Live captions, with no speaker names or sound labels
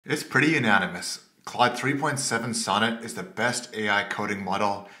It's pretty unanimous. Claude 3.7 Sonnet is the best AI coding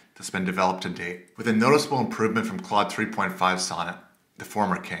model that's been developed to date, with a noticeable improvement from Claude 3.5 Sonnet, the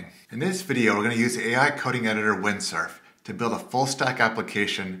former king. In this video, we're going to use the AI coding editor Windsurf to build a full-stack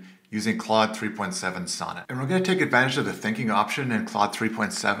application using Claude 3.7 Sonnet. And we're going to take advantage of the thinking option in Claude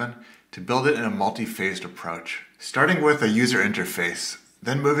 3.7 to build it in a multi-phased approach, starting with a user interface.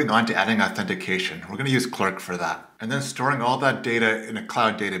 Then moving on to adding authentication. We're going to use Clerk for that. And then storing all that data in a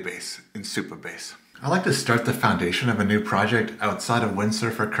cloud database in Supabase. I like to start the foundation of a new project outside of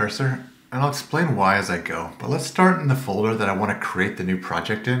Windsurf or Cursor, and I'll explain why as I go. But let's start in the folder that I want to create the new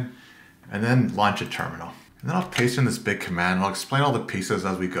project in, and then launch a terminal. And then I'll paste in this big command, and I'll explain all the pieces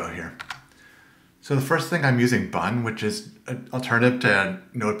as we go here. So the first thing, I'm using Bun, which is an alternative to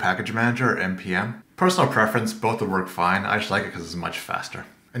Node Package Manager or NPM. Personal preference, both will work fine. I just like it because it's much faster.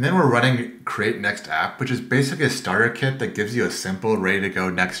 And then we're running create next app, which is basically a starter kit that gives you a simple, ready to go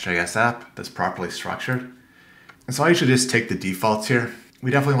Next.js app that's properly structured. And so I usually just take the defaults here.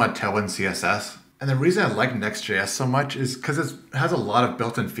 We definitely want Tailwind CSS. And the reason I like Next.js so much is because it has a lot of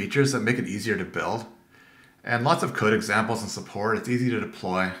built-in features that make it easier to build. And lots of code examples and support. It's easy to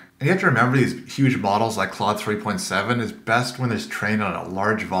deploy. And you have to remember these huge models like Claude 3.7 is best when it's trained on a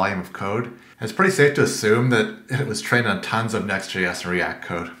large volume of code. And it's pretty safe to assume that it was trained on tons of Next.js and React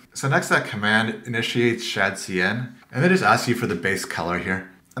code. So next, that command initiates Shadcn, and then just asks you for the base color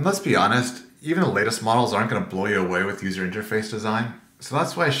here. And let's be honest, even the latest models aren't going to blow you away with user interface design. So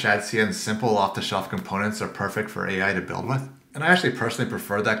that's why Shadcn's simple off-the-shelf components are perfect for AI to build with. And I actually personally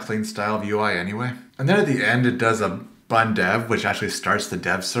prefer that clean style of UI anyway. And then at the end, it does a bun dev, which actually starts the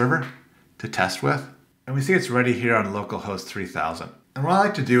dev server to test with. And we see it's ready here on localhost 3000. And what I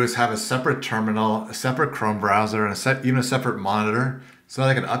like to do is have a separate terminal, a separate Chrome browser, and even a separate monitor so that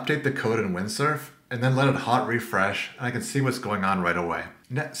I can update the code in Windsurf and then let it hot refresh and I can see what's going on right away.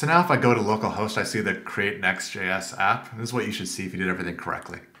 So now if I go to localhost, I see the create Next.js app. This is what you should see if you did everything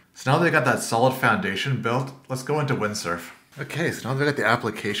correctly. So now that I got that solid foundation built, let's go into Windsurf. Okay, so now that I got the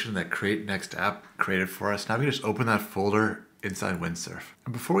application that create next app created for us, now we can just open that folder inside Windsurf.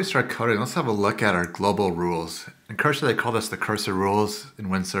 And before we start coding, let's have a look at our global rules. In Cursor, they call this the cursor rules. In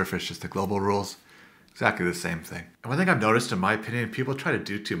Windsurf, it's just the global rules. Exactly the same thing. And one thing I've noticed, in my opinion, people try to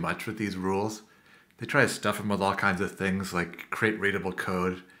do too much with these rules. They try to stuff them with all kinds of things like create readable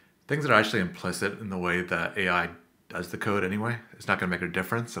code, things that are actually implicit in the way that AI does the code anyway. It's not going to make a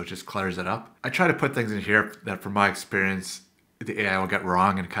difference, so it just clutters it up. I try to put things in here that, from my experience, the AI will get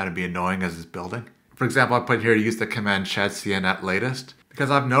wrong and kind of be annoying as it's building. For example, I put here to use the command shadcn at latest,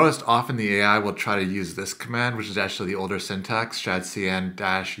 because I've noticed often the AI will try to use this command, which is actually the older syntax,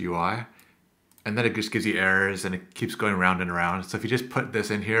 shadcn UI, and then it just gives you errors and it keeps going round and around. So if you just put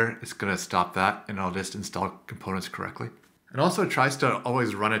this in here, it's going to stop that and it'll just install components correctly. It also tries to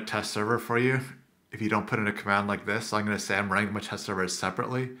always run a test server for you if you don't put in a command like this. So I'm going to say I'm running my test server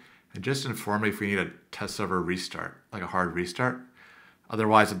separately and just inform me if we need a test server restart, like a hard restart.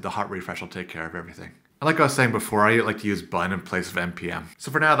 Otherwise, the hot refresh will take care of everything. And like I was saying before, I like to use Bun in place of NPM.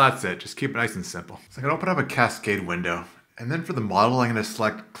 So for now, that's it. Just keep it nice and simple. So I'm going to open up a Cascade window. And then for the model, I'm going to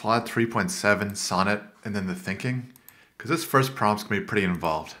select Claude 3.7 Sonnet and then the thinking, because this first prompt's going to be pretty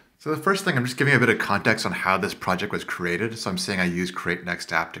involved. So the first thing, I'm just giving a bit of context on how this project was created. So I'm saying I use create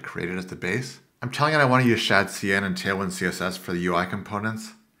next app to create it as the base. I'm telling it I want to use Shadcn and Tailwind CSS for the UI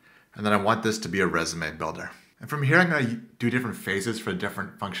components. And then I want this to be a resume builder. And from here, I'm going to do different phases for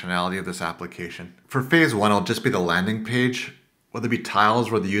different functionality of this application. For phase one, it'll just be the landing page. Will there be tiles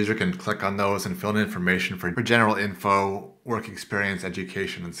where the user can click on those and fill in information for general info, work experience,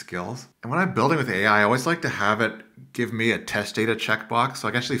 education, and skills? And when I'm building with AI, I always like to have it give me a test data checkbox so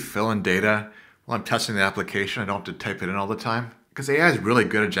I can actually fill in data while I'm testing the application. I don't have to type it in all the time. Because AI is really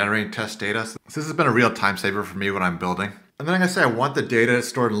good at generating test data. So this has been a real time saver for me when I'm building. And then I'm going to say I want the data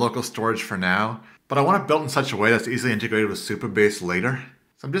stored in local storage for now, but I want it built in such a way that's easily integrated with Supabase later.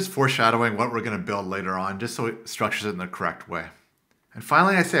 So I'm just foreshadowing what we're going to build later on, just so it structures it in the correct way. And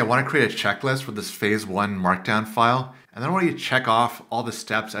finally, I say I want to create a checklist for this phase one markdown file, and then I want you to check off all the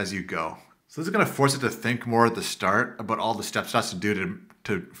steps as you go. So this is going to force it to think more at the start about all the steps it has to do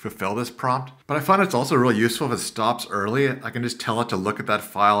to fulfill this prompt. But I find it's also really useful if it stops early. I can just tell it to look at that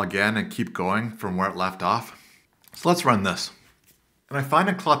file again and keep going from where it left off. So let's run this. And I find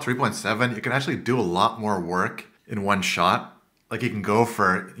in Claude 3.7, you can actually do a lot more work in one shot. Like you can go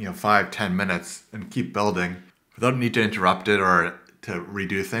for 5-10 minutes and keep building without need to interrupt it or to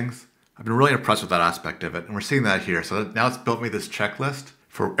redo things. I've been really impressed with that aspect of it. And we're seeing that here. So now it's built me this checklist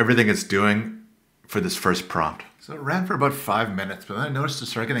for everything it's doing for this first prompt. So it ran for about 5 minutes, but then I noticed it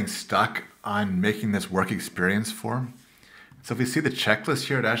started getting stuck on making this work experience form. So if you see the checklist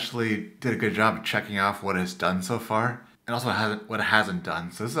here, it actually did a good job of checking off what it's done so far and also what it hasn't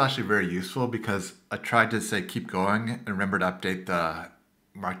done. So this is actually very useful because I tried to say keep going and remember to update the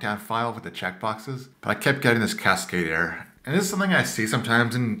markdown file with the checkboxes, but I kept getting this cascade error. And this is something I see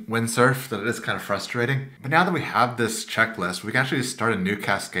sometimes in Windsurf that it is kind of frustrating. But now that we have this checklist, we can actually just start a new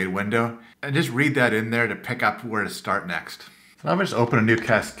cascade window and just read that in there to pick up where to start next. So now I'm just open a new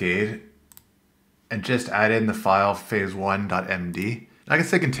cascade and just add in the file phase1.md. I can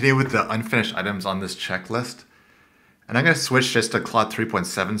say continue with the unfinished items on this checklist. And I'm going to switch just to Claude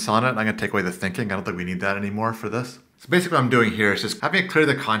 3.7 Sonnet. I'm going to take away the thinking. I don't think we need that anymore for this. So basically what I'm doing here is just having it clear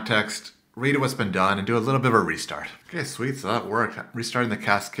the context, read what's been done, and do a little bit of a restart. Okay, sweet, so that worked. Restarting the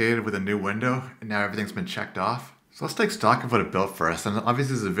cascade with a new window, and now everything's been checked off. So let's take stock of what it built for us. And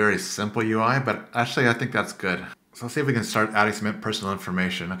obviously this is a very simple UI, but actually I think that's good. So let's see if we can start adding some personal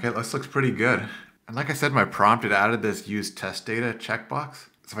information. Okay, this looks pretty good. And like I said in my prompt, it added this use test data checkbox.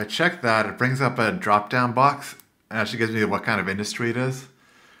 So if I check that, it brings up a drop-down box and actually gives me what kind of industry it is.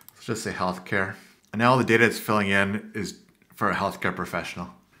 Let's just say healthcare. And now all the data it's filling in is for a healthcare professional.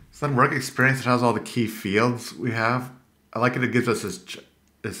 So then work experience, it has all the key fields we have. I like it gives us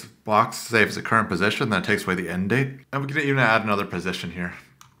this box, say if it's a current position, then it takes away the end date. And we can even add another position here.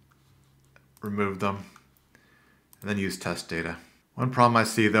 Remove them. And then use test data. One problem I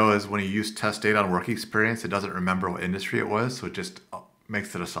see though is when you use test data on work experience, it doesn't remember what industry it was, so it just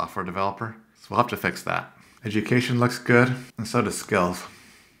makes it a software developer. So we'll have to fix that. Education looks good, and so does skills.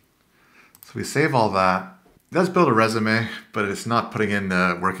 So we save all that. It does build a resume, but it's not putting in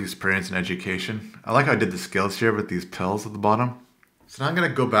the work experience and education. I like how I did the skills here with these pills at the bottom. So now I'm going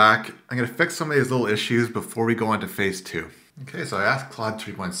to go back. I'm going to fix some of these little issues before we go on to phase 2. Okay, so I asked Claude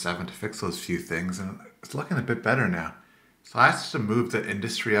 3.7 to fix those few things, and it's looking a bit better now. So I asked it to move the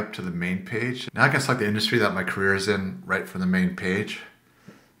industry up to the main page. Now I can select the industry that my career is in right from the main page.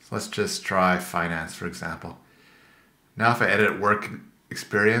 So let's just try finance, for example. Now if I edit work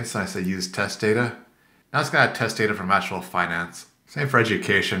experience and I say use test data, now it's going to add test data from actual finance. Same for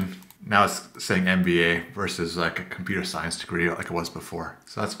education. Now it's saying MBA versus like a computer science degree like it was before.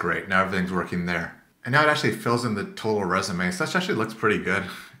 So that's great. Now everything's working there. And now it actually fills in the total resume. So that actually looks pretty good.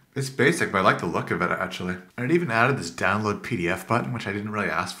 It's basic, but I like the look of it actually. And it even added this download PDF button, which I didn't really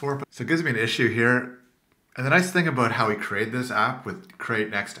ask for. So it gives me an issue here. And the nice thing about how we create this app with create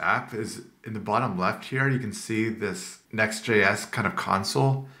next app is in the bottom left here, you can see this Next.js kind of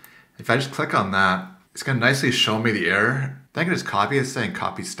console. If I just click on that, it's going to nicely show me the error. Then I can just copy it saying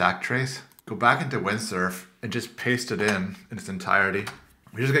copy stack trace, go back into Windsurf and just paste it in its entirety.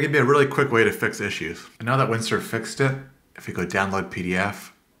 Which is going to give me a really quick way to fix issues. And now that Windsurf fixed it, if we go download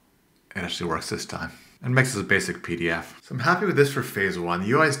PDF, it actually works this time. And makes this a basic PDF. So I'm happy with this for phase 1.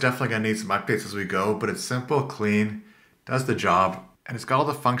 The UI is definitely going to need some updates as we go, but it's simple, clean, does the job, and it's got all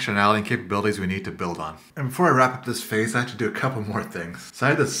the functionality and capabilities we need to build on. And before I wrap up this phase, I have to do a couple more things. So I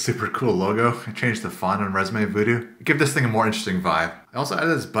had this super cool logo. I changed the font on Resume Voodoo. Give this thing a more interesting vibe. I also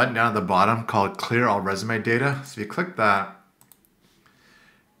added this button down at the bottom called Clear All Resume Data. So if you click that,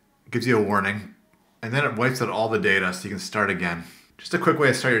 it gives you a warning, and then it wipes out all the data so you can start again. Just a quick way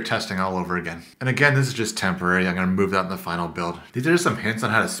to start your testing all over again. And again, this is just temporary. I'm going to move that in the final build. These are just some hints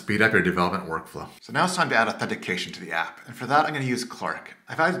on how to speed up your development workflow. So now it's time to add authentication to the app. And for that, I'm going to use Clerk.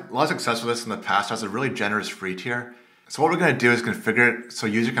 I've had a lot of success with this in the past. It has a really generous free tier. So what we're going to do is configure it so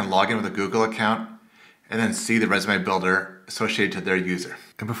a user can log in with a Google account and then see the resume builder associated to their user.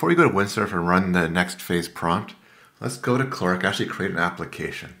 And before we go to Windsurf and run the next phase prompt, let's go to Clerk, actually create an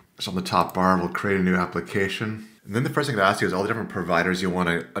application. So on the top bar, we'll create a new application. And then the first thing to ask you is all the different providers you want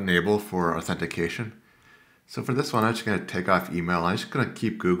to enable for authentication. So for this one, I'm just going to take off email. I'm just going to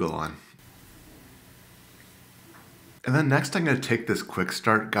keep Google on. And then next, I'm going to take this quick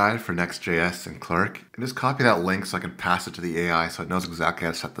start guide for Next.js and Clerk and just copy that link so I can pass it to the AI so it knows exactly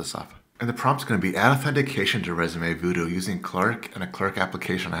how to set this up. And the prompt's going to be add authentication to Resume Voodoo using Clerk and a Clerk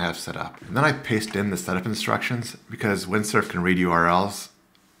application I have set up. And then I paste in the setup instructions because Windsurf can read URLs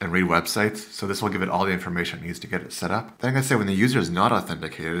and read websites, so this will give it all the information it needs to get it set up. Then I'm going to say when the user is not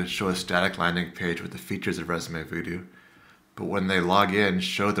authenticated, show a static landing page with the features of Resume Voodoo, but when they log in,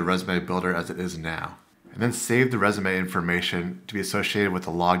 show the resume builder as it is now. And then save the resume information to be associated with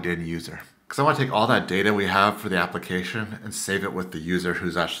the logged in user. Because I want to take all that data we have for the application and save it with the user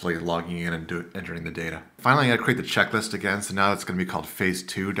who's actually logging in and entering the data. Finally, I'm going to create the checklist again, so now it's going to be called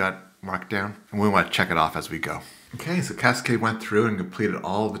phase2.markdown, and we want to check it off as we go. Okay, so Cascade went through and completed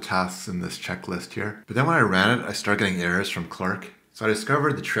all the tasks in this checklist here. But then when I ran it, I started getting errors from Clerk. So I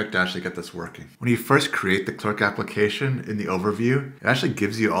discovered the trick to actually get this working. When you first create the Clerk application in the overview, it actually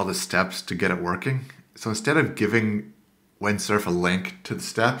gives you all the steps to get it working. So instead of giving Windsurf a link to the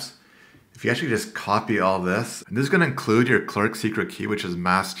steps. If you actually just copy all this, and this is going to include your Clerk secret key, which is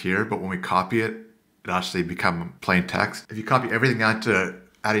masked here, but when we copy it, it actually becomes plain text. If you copy everything out to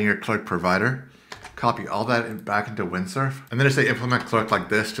adding your Clerk provider, copy all that back into Windsurf, and then just say implement Clerk like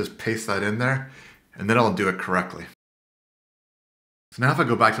this, just paste that in there, and then it'll do it correctly. So now if I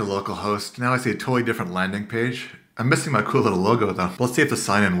go back to localhost, now I see a totally different landing page. I'm missing my cool little logo though. Let's see if the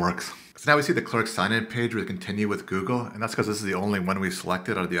sign-in works. So now we see the Clerk sign-in page where we continue with Google, and that's because this is the only one we've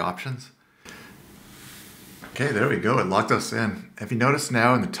selected out of the options. Okay, there we go. It logged us in. If you notice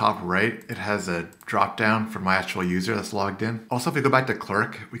now in the top right, it has a drop down for my actual user that's logged in. Also, if we go back to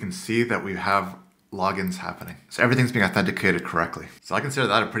Clerk, we can see that we have logins happening. So everything's being authenticated correctly. So I consider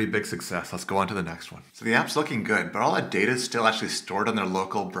that a pretty big success. Let's go on to the next one. So the app's looking good, but all that data is still actually stored on their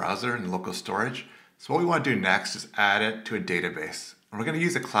local browser and local storage. So what we want to do next is add it to a database. And we're going to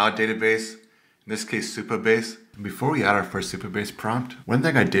use a cloud database, in this case Supabase. And before we add our first Supabase prompt, one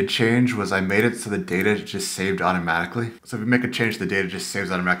thing I did change was I made it so the data just saved automatically. So if we make a change, the data just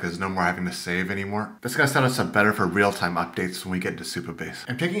saves automatically. There's no more having to save anymore. That's going to set us up better for real-time updates when we get into Supabase.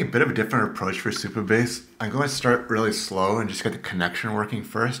 I'm taking a bit of a different approach for Supabase. I'm going to start really slow and just get the connection working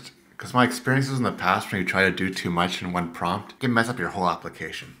first, because my experiences in the past when you try to do too much in one prompt can mess up your whole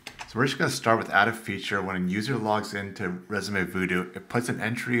application. So we're just going to start with add a feature. When a user logs into Resume Voodoo, it puts an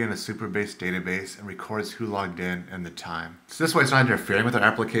entry in a Supabase database and records who logged in and the time. So this way it's not interfering with our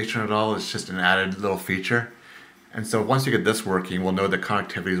application at all. It's just an added little feature. And so once you get this working, we'll know that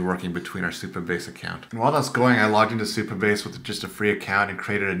connectivity is working between our Supabase account. And while that's going, I logged into Supabase with just a free account and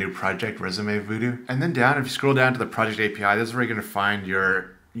created a new project, Resume Voodoo. And then down, if you scroll down to the project API, this is where you're going to find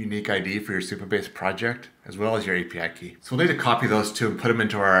your unique ID for your Supabase project, as well as your API key. So we'll need to copy those two and put them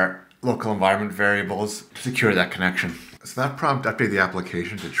into our local environment variables to secure that connection. So that prompt updated the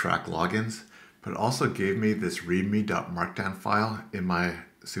application to track logins, but it also gave me this readme.markdown file in my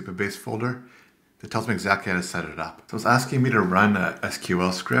Supabase folder that tells me exactly how to set it up. So it's asking me to run a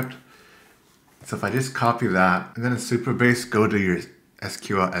SQL script. So if I just copy that, and then in Supabase, go to your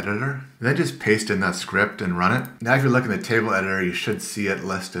SQL editor, and then just paste in that script and run it. Now if you look in the table editor, you should see it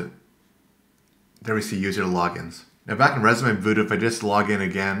listed. There we see user logins. Now back in Resume Voodoo, if I just log in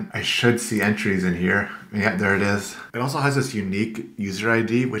again, I should see entries in here. Yeah, there it is. It also has this unique user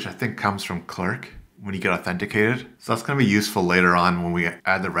ID, which I think comes from Clerk when you get authenticated. So that's going to be useful later on when we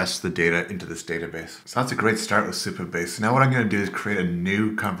add the rest of the data into this database. So that's a great start with Supabase. Now what I'm going to do is create a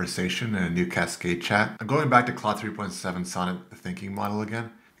new conversation and a new cascade chat. I'm going back to Claude 3.7 Sonnet, the thinking model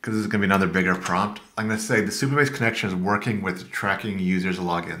again, because this is going to be another bigger prompt. I'm going to say the Supabase connection is working with tracking users'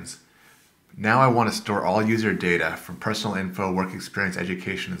 logins. Now I want to store all user data from personal info, work experience,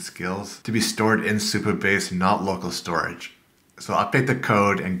 education, and skills to be stored in Supabase, not local storage. So update the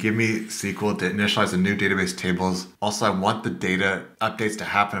code and give me SQL to initialize the new database tables. Also, I want the data updates to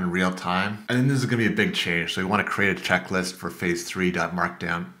happen in real time. And then this is going to be a big change. So we want to create a checklist for phase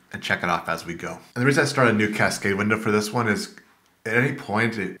 3.markdown and check it off as we go. And the reason I started a new cascade window for this one is at any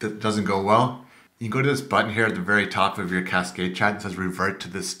point it doesn't go well, you can go to this button here at the very top of your cascade chat that says revert to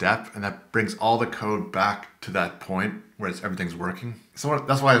this step, and that brings all the code back to that point where everything's working. So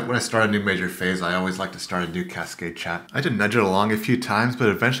that's why when I start a new major phase, I always like to start a new cascade chat. I had to nudge it along a few times, but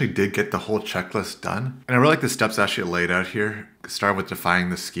eventually did get the whole checklist done. And I really like the steps actually laid out here. Start with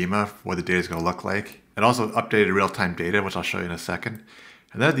defining the schema, what the data is going to look like. It also updated real-time data, which I'll show you in a second.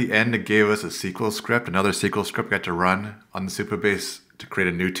 And then at the end, it gave us a SQL script, another SQL script we had to run on the Supabase to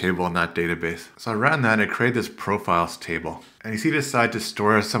create a new table in that database. So I ran that and I created this profiles table. And you see, decide to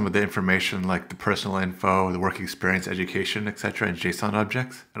store some of the information like the personal info, the work experience, education, etc. in JSON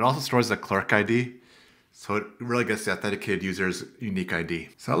objects. It also stores the Clerk ID. So it really gets the authenticated user's unique ID.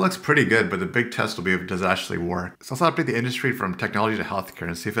 So that looks pretty good, but the big test will be if it does actually work. So let's update the industry from technology to healthcare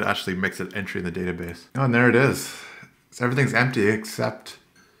and see if it actually makes an entry in the database. Oh, and there it is. So everything's empty except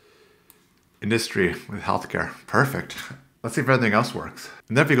industry with healthcare. Perfect. Let's see if everything else works.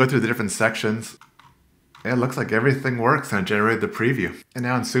 And then if you go through the different sections, it looks like everything works and it generated the preview. And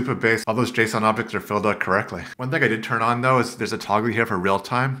now in Supabase, all those JSON objects are filled out correctly. One thing I did turn on though is there's a toggle here for real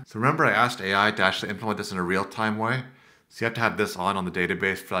time. So remember I asked AI to actually implement this in a real time way. So you have to have this on the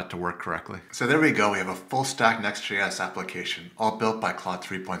database for that to work correctly. So there we go. We have a full stack Next.js application, all built by Claude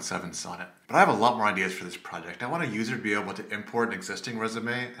 3.7 Sonnet. But I have a lot more ideas for this project. I want a user to be able to import an existing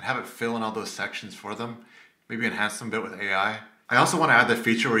resume and have it fill in all those sections for them. Maybe enhance them a bit with AI. I also want to add the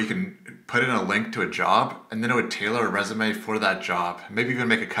feature where you can put in a link to a job and then it would tailor a resume for that job. Maybe even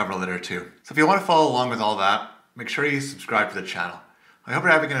make a cover letter too. So if you want to follow along with all that, make sure you subscribe to the channel. I hope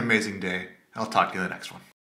you're having an amazing day. I'll talk to you in the next one.